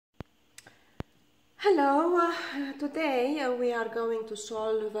Hello, today we are going to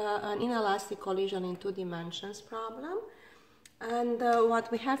solve an inelastic collision in 2 dimensions problem. And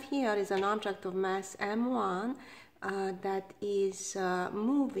what we have here is an object of mass m1 that is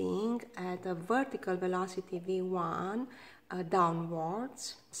moving at a vertical velocity v1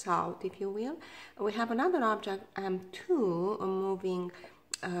 downwards, south if you will. We have another object m2 moving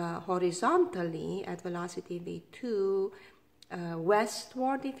horizontally at velocity v2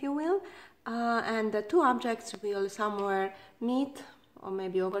 westward if you will. And the two objects will somewhere meet, or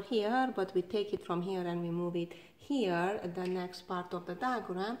maybe over here, but we take it from here and we move it here, the next part of the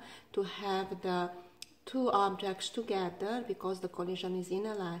diagram, to have the two objects together because the collision is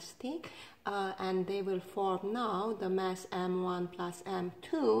inelastic, and they will form now the mass m1 plus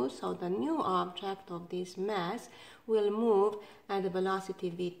m2, so the new object of this mass will move at the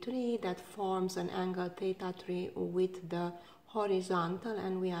velocity v3 that forms an angle theta 3 with the horizontal,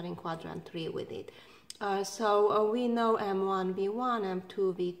 and we are in quadrant 3 with it. So we know m1 v1,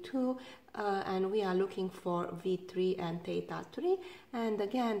 m2 v2, and we are looking for v3 and theta 3. And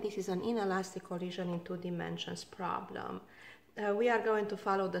again, this is an inelastic collision in 2 dimensions problem. We are going to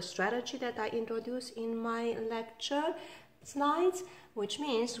follow the strategy that I introduced in my lecture slides, which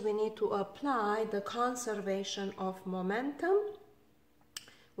means we need to apply the conservation of momentum,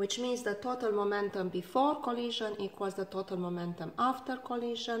 which means the total momentum before collision equals the total momentum after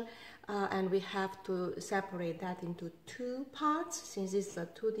collision, and we have to separate that into two parts since it's a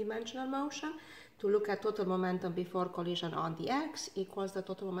two-dimensional motion. To look at total momentum before collision on the x equals the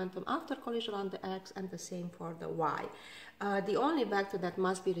total momentum after collision on the x, and the same for the y. The only vector that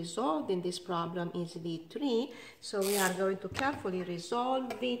must be resolved in this problem is v3, so we are going to carefully resolve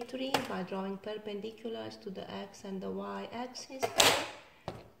v3 by drawing perpendiculars to the x and the y axis.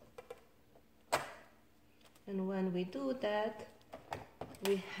 And when we do that,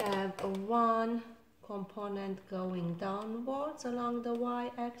 we have one component going downwards along the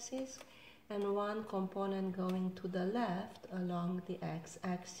y-axis and one component going to the left along the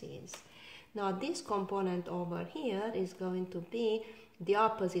x-axis. Now this component over here is going to be the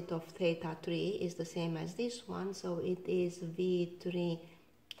opposite of theta 3, is the same as this one, so it is v3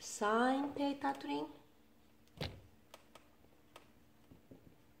 sine theta 3.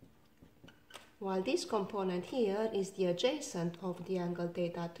 While this component here is the adjacent of the angle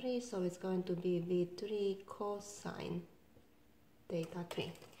theta 3, so it's going to be v3 cosine theta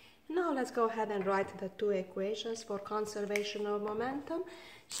 3. Now let's go ahead and write the two equations for conservation of momentum.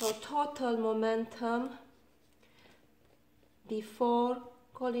 So total momentum before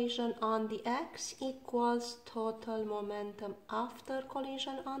collision on the x equals total momentum after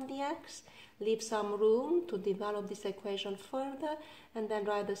collision on the x. Leave some room to develop this equation further, and then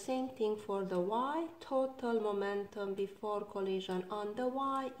write the same thing for the y. Total momentum before collision on the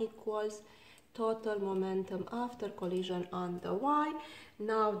y equals total momentum after collision on the y.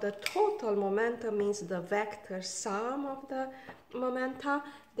 Now the total momentum means the vector sum of the momenta.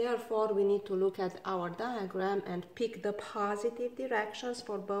 Therefore, we need to look at our diagram and pick the positive directions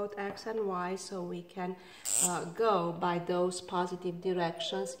for both x and y, so we can go by those positive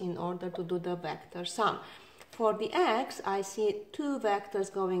directions in order to do the vector sum. For the x, I see two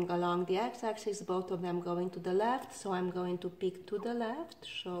vectors going along the x-axis, both of them going to the left, so I'm going to pick to the left,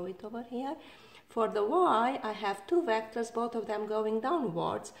 show it over here. For the y, I have two vectors, both of them going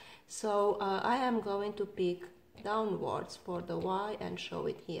downwards, so I am going to pick downwards for the y and show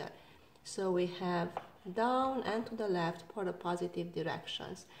it here. So we have down and to the left for the positive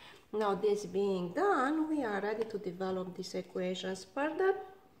directions. Now this being done, we are ready to develop these equations further.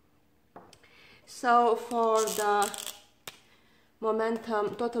 So for the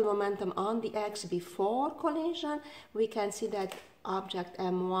momentum, total momentum on the x before collision, we can see that object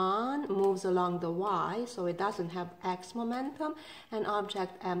m1 moves along the y, so it doesn't have x momentum, and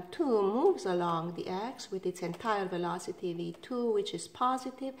object m2 moves along the x with its entire velocity v2, which is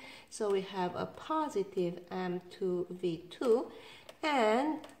positive, so we have a positive m2 v2.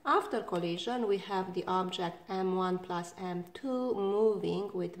 And after collision, we have the object m1 plus m2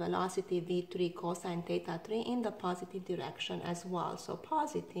 moving with velocity v3 cosine theta 3 in the positive direction as well. So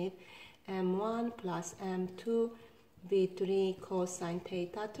positive m1 plus m2 v3 cosine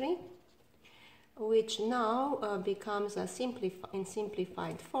theta 3, which now becomes a in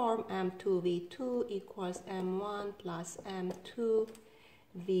simplified form m2 v2 equals m1 plus m2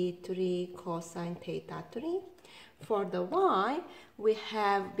 v3 cosine theta 3. For the y, we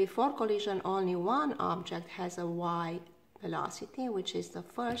have before collision only one object has a y velocity, which is the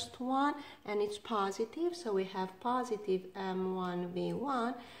first one, and it's positive, so we have positive m1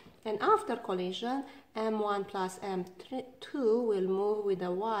 v1. And after collision, m1 plus m2 will move with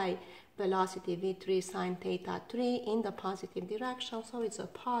the y velocity v3 sine theta 3 in the positive direction, so it's a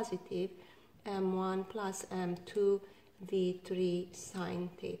positive m1 plus m2 v3 sine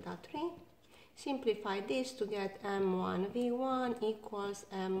theta 3. Simplify this to get m1 v1 equals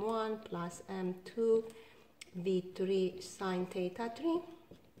m1 plus m2 v3 sine theta 3.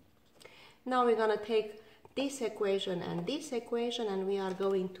 Now we're going to take this equation and we are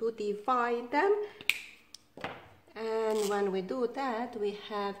going to divide them. And when we do that, we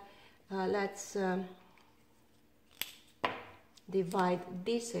have, let's divide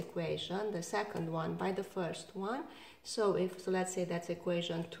this equation, the second one, by the first one. So let's say that's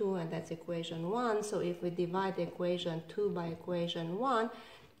equation 2 and that's equation 1. So if we divide equation 2 by equation 1,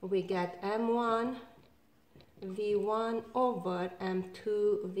 we get m1 v1 over m2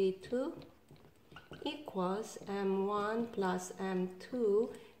 v2 equals m1 plus m2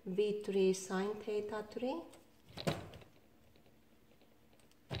 v3 sine theta 3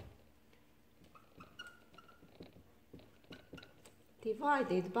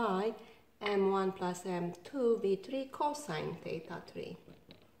 divided by m1 plus m2 v3 cosine theta 3.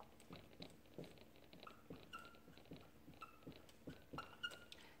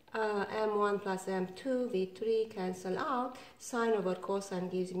 M1 plus M2 V3 cancel out. Sine over cosine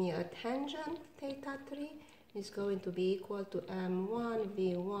gives me a tangent theta 3 is going to be equal to M1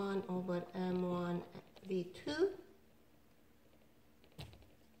 V1 over M1 V2,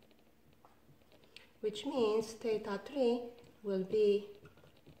 which means theta 3 will be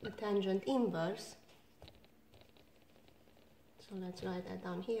a tangent inverse. So let's write that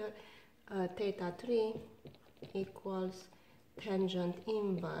down here. Theta 3 equals tangent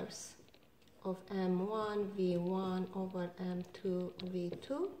inverse of M1 V1 over M2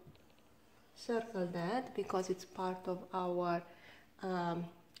 V2. Circle that because it's part of our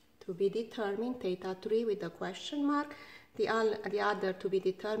to be determined, theta 3 with the question mark. The other to be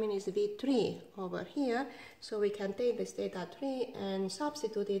determined is V3 over here. So we can take this theta 3 and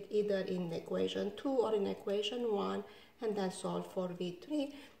substitute it either in equation 2 or in equation 1 and then solve for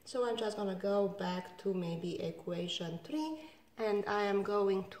V3. So I'm just going to go back to maybe equation 3. And I am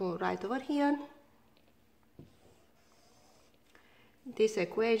going to write over here this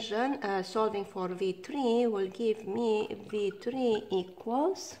equation. Solving for V3 will give me V3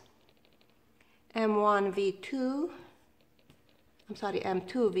 equals M2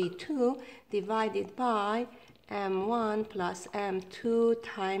 V2 divided by M1 plus M2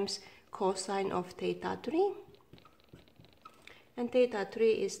 times cosine of theta 3. And theta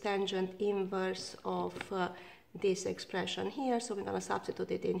 3 is tangent inverse of this expression here, so we're going to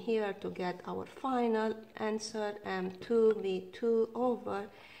substitute it in here to get our final answer, M2 V2 over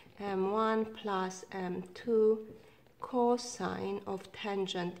M1 plus M2 cosine of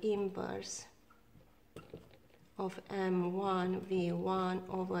tangent inverse of M1 V1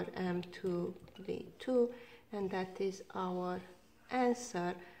 over M2 V2, and that is our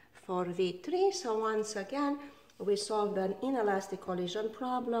answer for V3. So once again, we solved an inelastic collision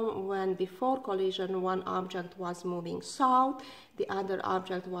problem when before collision one object was moving south, the other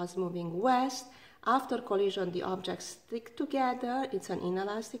object was moving west. After collision the objects stick together, it's an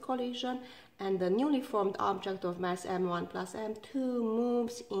inelastic collision, and the newly formed object of mass m1 plus m2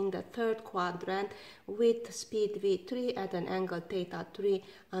 moves in the third quadrant with speed v3 at an angle theta 3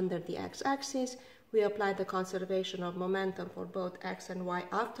 under the x-axis. We applied the conservation of momentum for both x and y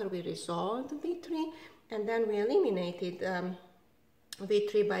after we resolved v3. And then we eliminated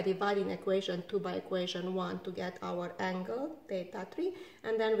V3 by dividing equation 2 by equation 1 to get our angle, theta 3.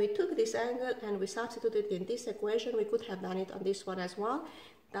 And then we took this angle and we substituted it in this equation. We could have done it on this one as well.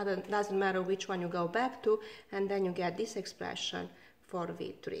 That doesn't matter which one you go back to. And then you get this expression for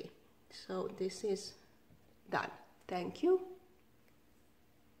V3. So this is done. Thank you.